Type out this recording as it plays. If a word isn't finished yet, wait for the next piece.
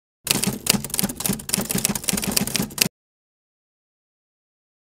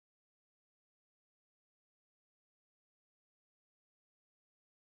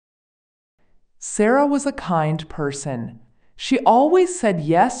Sarah was a kind person. She always said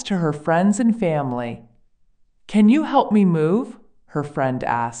yes to her friends and family. "Can you help me move?" her friend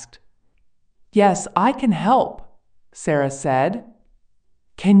asked. "Yes, I can help," Sarah said.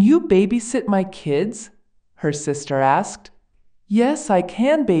 "Can you babysit my kids?" her sister asked. "Yes, I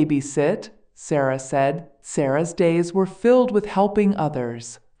can babysit," Sarah said. Sarah's days were filled with helping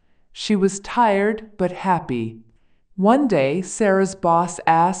others. She was tired but happy. One day, Sarah's boss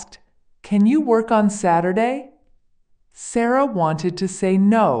asked, "Can you work on Saturday?" Sarah wanted to say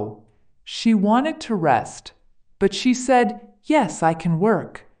no. She wanted to rest, but she said, "Yes, I can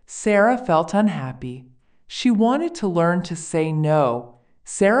work." Sarah felt unhappy. She wanted to learn to say no.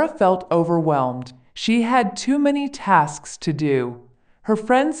 Sarah felt overwhelmed. She had too many tasks to do. Her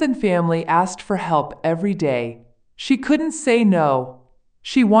friends and family asked for help every day. She couldn't say no.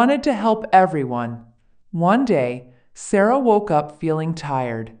 She wanted to help everyone. One day, Sarah woke up feeling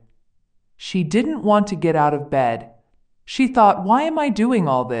tired. She didn't want to get out of bed. She thought, "Why am I doing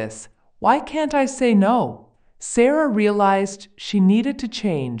all this? Why can't I say no?" Sarah realized she needed to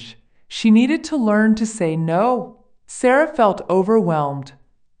change. She needed to learn to say no. Sarah felt overwhelmed.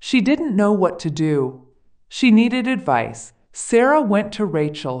 She didn't know what to do. She needed advice. Sarah went to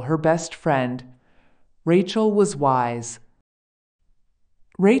Rachel, her best friend. Rachel was wise.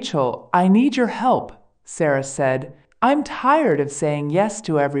 "Rachel, I need your help," Sarah said. "I'm tired of saying yes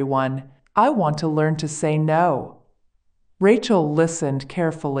to everyone. I want to learn to say no." Rachel listened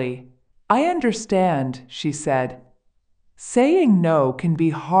carefully. "I understand," she said. "Saying no can be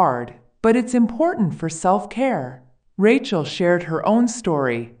hard, but it's important for self-care." Rachel shared her own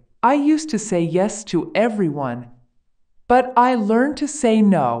story. "I used to say yes to everyone, but I learned to say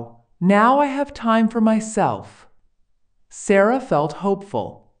no. Now I have time for myself." Sarah felt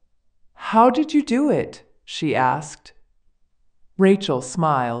hopeful. "How did you do it?" she asked. Rachel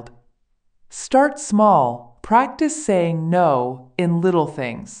smiled. "Start small. Practice saying no in little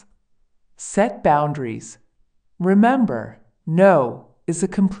things. Set boundaries. Remember, no is a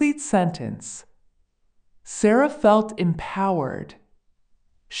complete sentence." Sarah felt empowered.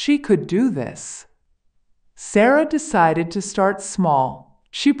 She could do this. Sarah decided to start small.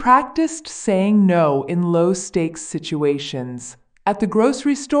 She practiced saying no in low-stakes situations. At the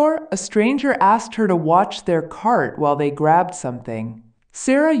grocery store, a stranger asked her to watch their cart while they grabbed something.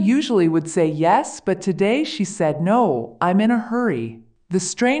 Sarah usually would say yes, but today she said, "No, I'm in a hurry." The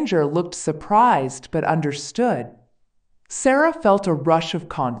stranger looked surprised but understood. Sarah felt a rush of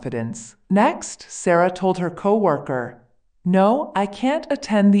confidence. Next, Sarah told her coworker, "No, I can't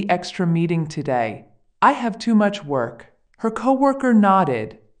attend the extra meeting today. I have too much work." Her coworker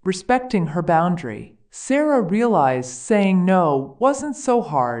nodded, respecting her boundary. Sarah realized saying no wasn't so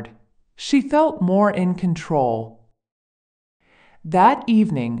hard. She felt more in control. That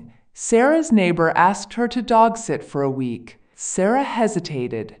evening, Sarah's neighbor asked her to dog sit for a week. Sarah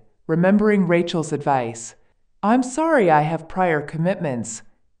hesitated, remembering Rachel's advice. "I'm sorry I have prior commitments,"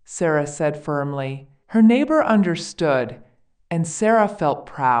 Sarah said firmly. Her neighbor understood, and Sarah felt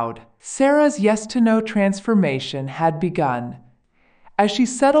proud. Sarah's yes-to-no transformation had begun. As she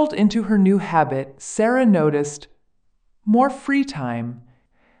settled into her new habit, Sarah noticed more free time,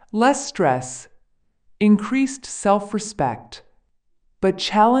 less stress, increased self-respect. But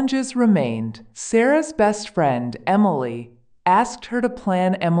challenges remained. Sarah's best friend, Emily, asked her to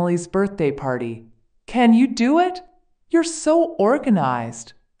plan Emily's birthday party. "Can you do it? You're so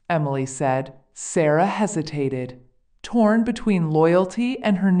organized," Emily said. Sarah hesitated, torn between loyalty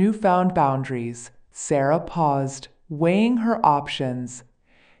and her newfound boundaries. Sarah paused, weighing her options.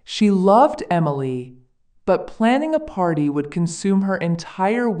 She loved Emily, but planning a party would consume her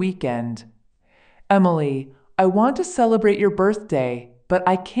entire weekend. "Emily, I want to celebrate your birthday, but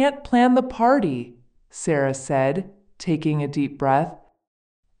I can't plan the party," Sarah said, taking a deep breath.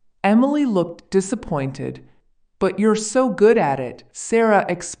 Emily looked disappointed. "But you're so good at it," Sarah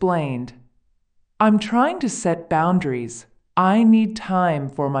explained. "I'm trying to set boundaries. I need time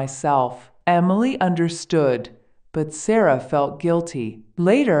for myself." Emily understood, but Sarah felt guilty.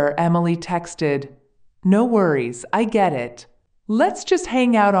 Later, Emily texted, "No worries, I get it. Let's just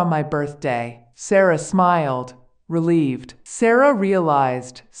hang out on my birthday." Sarah smiled, relieved. Sarah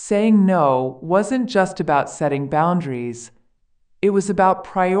realized saying no wasn't just about setting boundaries. It was about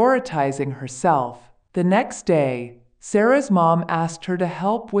prioritizing herself. The next day, Sarah's mom asked her to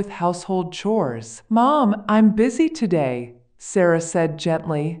help with household chores. "Mom, I'm busy today," Sarah said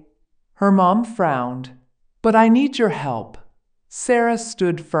gently. Her mom frowned. "But I need your help." Sarah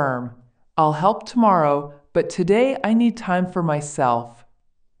stood firm. "I'll help tomorrow, but today I need time for myself."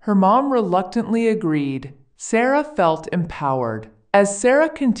 Her mom reluctantly agreed. Sarah felt empowered. As Sarah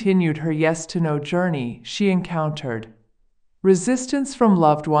continued her yes to no journey, she encountered resistance from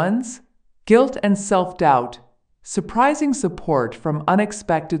loved ones, guilt and self-doubt, surprising support from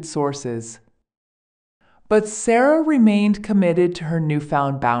unexpected sources. But Sarah remained committed to her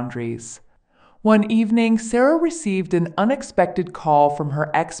newfound boundaries. One evening, Sarah received an unexpected call from her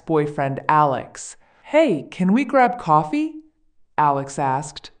ex-boyfriend Alex. "Hey, can we grab coffee?" Alex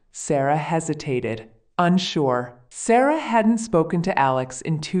asked. Sarah hesitated, unsure. Sarah hadn't spoken to Alex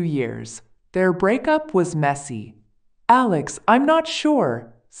in 2 years. Their breakup was messy. "Alex, I'm not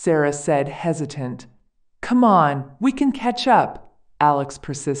sure," Sarah said, hesitant. "Come on, we can catch up," Alex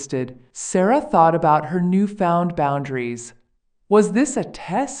persisted. Sarah thought about her newfound boundaries. Was this a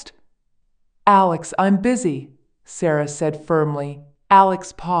test? "Alex, I'm busy," Sarah said firmly.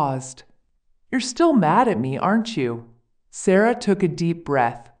 Alex paused. "You're still mad at me, aren't you?" Sarah took a deep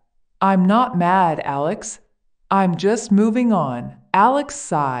breath. "I'm not mad, Alex. I'm just moving on." Alex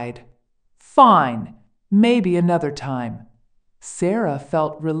sighed. "Fine, maybe another time." Sarah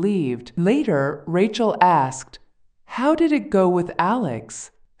felt relieved. Later, Rachel asked, "How did it go with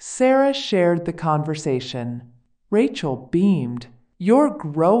Alex?" Sarah shared the conversation. Rachel beamed. "You're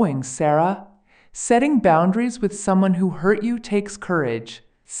growing, Sarah. Setting boundaries with someone who hurt you takes courage."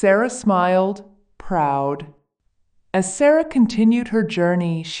 Sarah smiled, proud. As Sarah continued her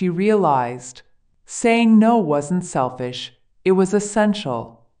journey, she realized saying no wasn't selfish, it was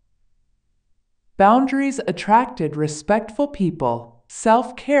essential. Boundaries attracted respectful people.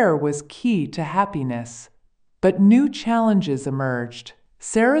 Self-care was key to happiness. But new challenges emerged.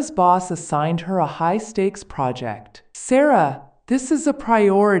 Sarah's boss assigned her a high-stakes project. "Sarah, this is a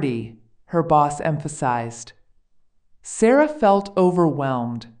priority," her boss emphasized. Sarah felt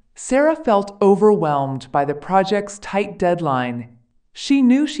overwhelmed. Sarah felt overwhelmed by the project's tight deadline. She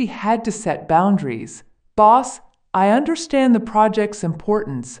knew she had to set boundaries. "Boss, I understand the project's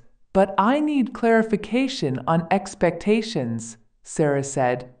importance, but I need clarification on expectations," Sarah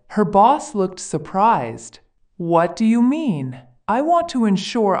said. Her boss looked surprised. "What do you mean?" "I want to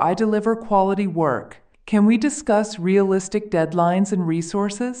ensure I deliver quality work. Can we discuss realistic deadlines and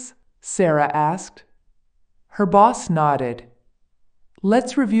resources?" Sarah asked. Her boss nodded.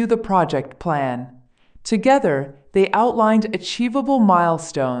 "Let's review the project plan." Together, they outlined achievable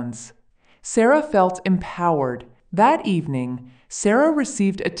milestones. Sarah felt empowered. That evening, Sarah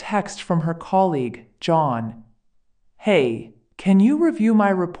received a text from her colleague, John. "Hey, can you review my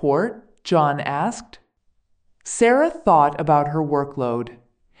report?" John asked. Sarah thought about her workload.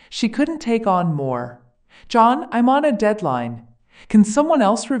 She couldn't take on more. "John, I'm on a deadline. Can someone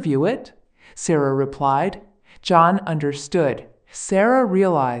else review it?" Sarah replied. John understood. Sarah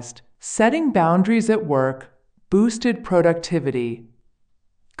realized setting boundaries at work boosted productivity.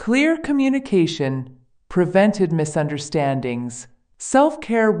 Clear communication prevented misunderstandings.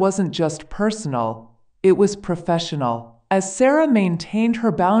 Self-care wasn't just personal, it was professional. As Sarah maintained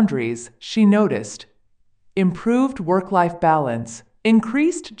her boundaries, she noticed improved work-life balance,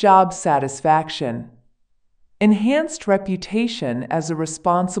 increased job satisfaction, enhanced reputation as a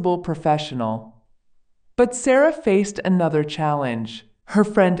responsible professional. But Sarah faced another challenge. Her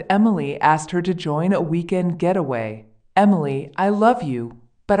friend Emily asked her to join a weekend getaway. "Emily, I love you,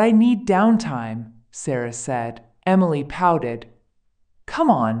 but I need downtime," Sarah said. Emily pouted. "Come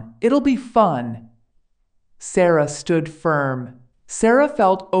on, it'll be fun." Sarah stood firm. Sarah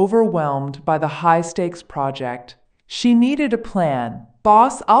felt overwhelmed by the high-stakes project. She needed a plan.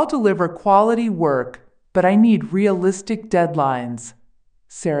 "Boss, I'll deliver quality work, but I need realistic deadlines,"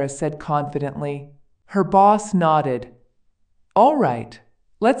 Sarah said confidently. Her boss nodded. "All right,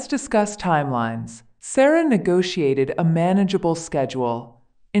 let's discuss timelines." Sarah negotiated a manageable schedule,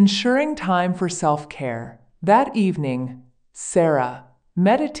 ensuring time for self-care. That evening, Sarah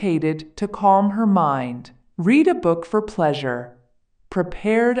meditated to calm her mind, read a book for pleasure,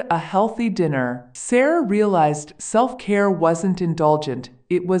 prepared a healthy dinner. Sarah realized self-care wasn't indulgent,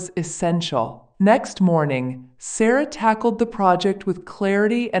 it was essential. Next morning, Sarah tackled the project with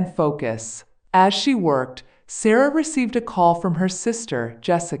clarity and focus. As she worked, Sarah received a call from her sister,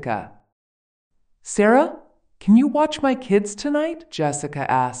 Jessica. "Sarah, can you watch my kids tonight?" Jessica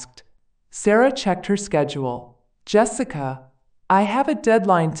asked. Sarah checked her schedule. "Jessica, I have a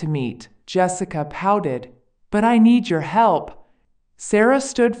deadline to meet." Jessica pouted. "But I need your help." Sarah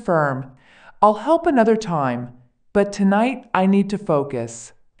stood firm. "I'll help another time, but tonight I need to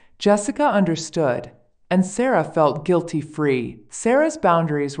focus." Jessica understood, and Sarah felt guilty-free. Sarah's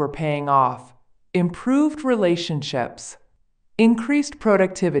boundaries were paying off. Improved relationships, increased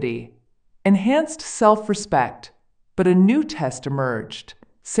productivity, enhanced self-respect. But a new test emerged.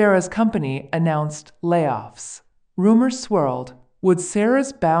 Sarah's company announced layoffs. Rumors swirled. Would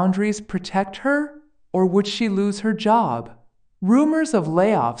Sarah's boundaries protect her, or would she lose her job? Rumors of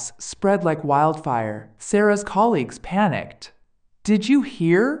layoffs spread like wildfire. Sarah's colleagues panicked. "Did you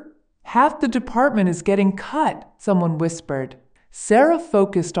hear? Half the department is getting cut," someone whispered. Sarah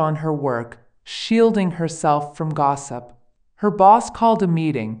focused on her work, shielding herself from gossip. Her boss called a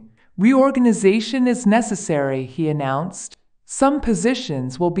meeting. "Reorganization is necessary," he announced. "Some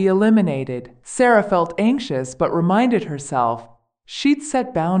positions will be eliminated." Sarah felt anxious but reminded herself she'd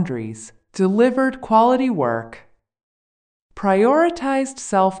set boundaries, delivered quality work, prioritized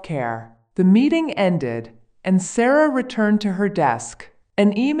self-care. The meeting ended, and Sarah returned to her desk.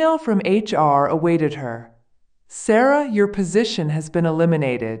 An email from HR awaited her. "Sarah, your position has been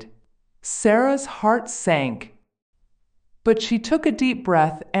eliminated." Sarah's heart sank, but she took a deep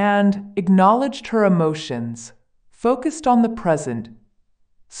breath and acknowledged her emotions, focused on the present,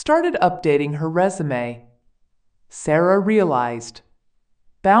 started updating her resume. Sarah realized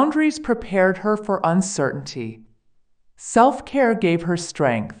boundaries prepared her for uncertainty. Self-care gave her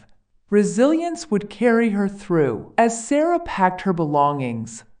strength. Resilience would carry her through. As Sarah packed her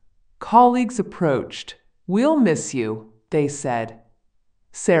belongings, colleagues approached. "We'll miss you," they said.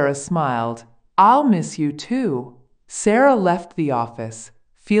 Sarah smiled. "I'll miss you too." Sarah left the office,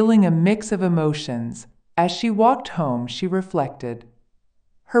 feeling a mix of emotions. As she walked home, she reflected.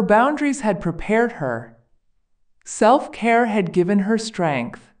 Her boundaries had prepared her. Self-care had given her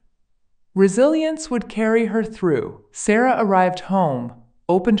strength. Resilience would carry her through. Sarah arrived home,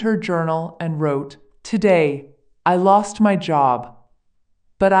 opened her journal, and wrote, "Today, I lost my job,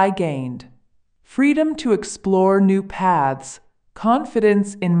 but I gained freedom to explore new paths,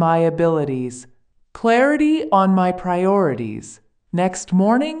 confidence in my abilities, clarity on my priorities." Next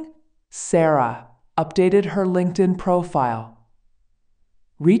morning, Sarah updated her LinkedIn profile,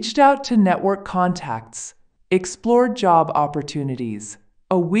 reached out to network contacts, explored job opportunities.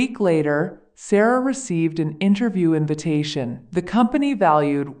 A week later, Sarah received an interview invitation. The company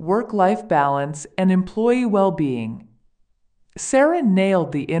valued work-life balance and employee well-being. Sarah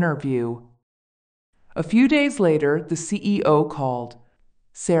nailed the interview. A few days later, the CEO called.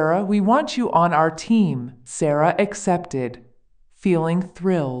 "Sarah, we want you on our team." Sarah accepted, feeling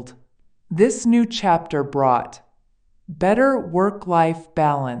thrilled. This new chapter brought better work-life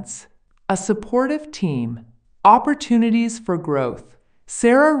balance, a supportive team, opportunities for growth.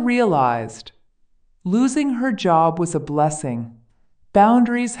 Sarah realized losing her job was a blessing.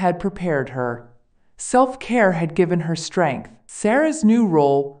 Boundaries had prepared her. Self-care had given her strength. Sarah's new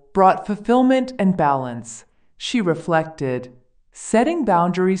role brought fulfillment and balance. She reflected, "Setting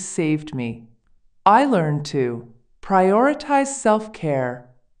boundaries saved me. I learned to prioritize self-care,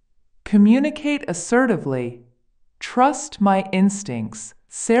 communicate assertively, trust my instincts."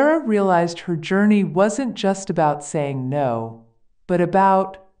 Sarah realized her journey wasn't just about saying no, but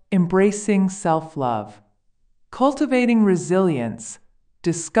about embracing self-love, cultivating resilience,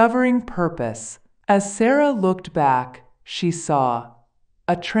 discovering purpose. As Sarah looked back, she saw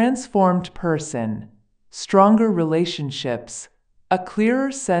a transformed person, stronger relationships, a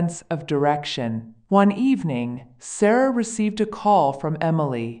clearer sense of direction. One evening, Sarah received a call from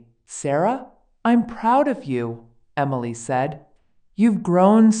Emily. "Sarah, I'm proud of you," Emily said. "You've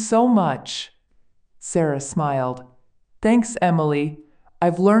grown so much." Sarah smiled. "Thanks, Emily.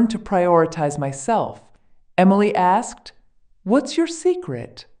 I've learned to prioritize myself." Emily asked, "What's your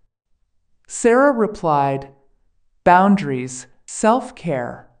secret?" Sarah replied, "Boundaries,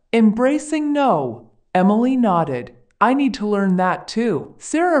 self-care, embracing no." Emily nodded. "I need to learn that too."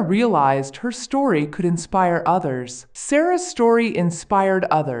 Sarah realized her story could inspire others. Sarah's story inspired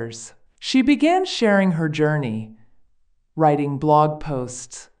others. She began sharing her journey, writing blog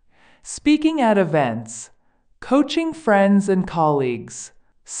posts, speaking at events, coaching friends and colleagues.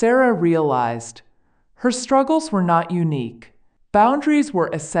 Sarah realized her struggles were not unique. Boundaries were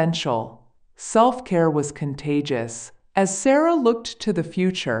essential. Self-care was contagious. As Sarah looked to the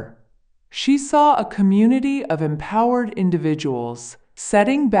future, she saw a community of empowered individuals.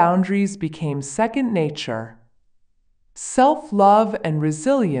 Setting boundaries became second nature. Self-love and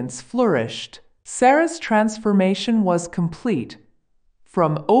resilience flourished. Sarah's transformation was complete.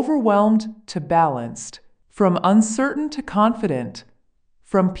 From overwhelmed to balanced, from uncertain to confident,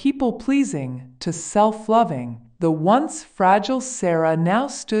 from people-pleasing to self-loving, the once fragile Sarah now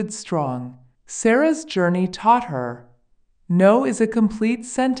stood strong. Sarah's journey taught her, no is a complete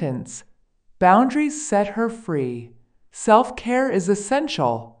sentence. Boundaries set her free. Self-care is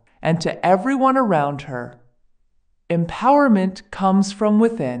essential, and to everyone around her. Empowerment comes from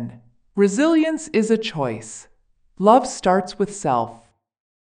within. Resilience is a choice. Love starts with self.